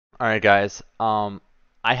Alright guys, I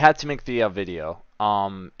had to make the video,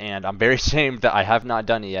 and I'm very ashamed that I have not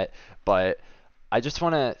done it yet, but I just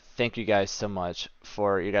want to thank you guys so much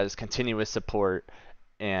for you guys' continuous support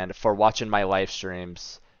and for watching my live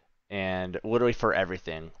streams and literally for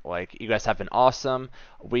everything. Like, you guys have been awesome.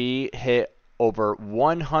 We hit over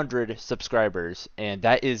 100 subscribers, and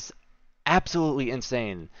that is absolutely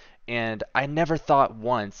insane. And I never thought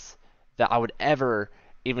once that I would ever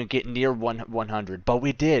even get near 100, but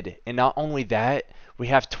we did. And not only that, we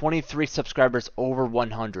have 23 subscribers over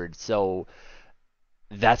 100. So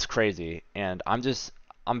that's crazy. And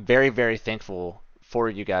I'm very, very thankful for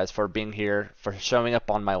you guys for being here, for showing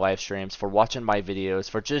up on my live streams, for watching my videos,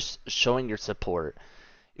 for just showing your support.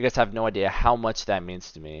 You guys have no idea how much that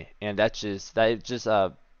means to me, and that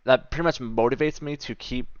pretty much motivates me to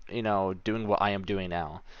keep doing what I am doing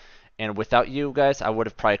now. And without you guys, I would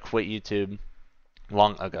have probably quit YouTube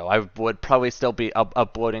long ago. I would probably still be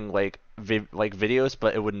uploading like videos,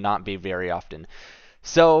 but it would not be very often.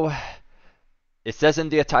 So it says in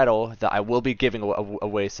the title that I will be giving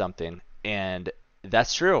away something, and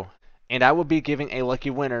that's true. And I will be giving a lucky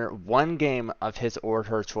winner one game of his or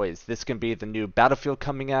her choice. This can be the new Battlefield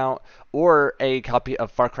coming out, or a copy of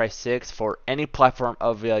Far Cry 6 for any platform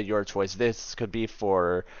of your choice. This could be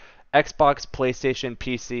for Xbox, PlayStation,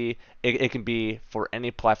 PC. It can be for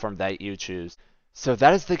any platform that you choose. So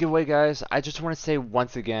that is the giveaway, guys. I just want to say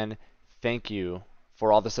once again, thank you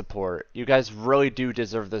for all the support. You guys really do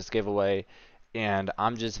deserve this giveaway, and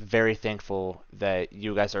I'm just very thankful that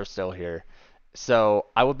you guys are still here. So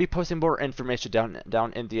I will be posting more information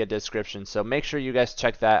down in the description. So make sure you guys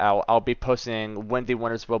check that out. I'll be posting when the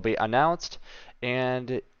winners will be announced.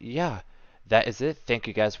 And yeah, that is it. Thank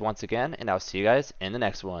you guys once again, and I'll see you guys in the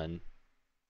next one.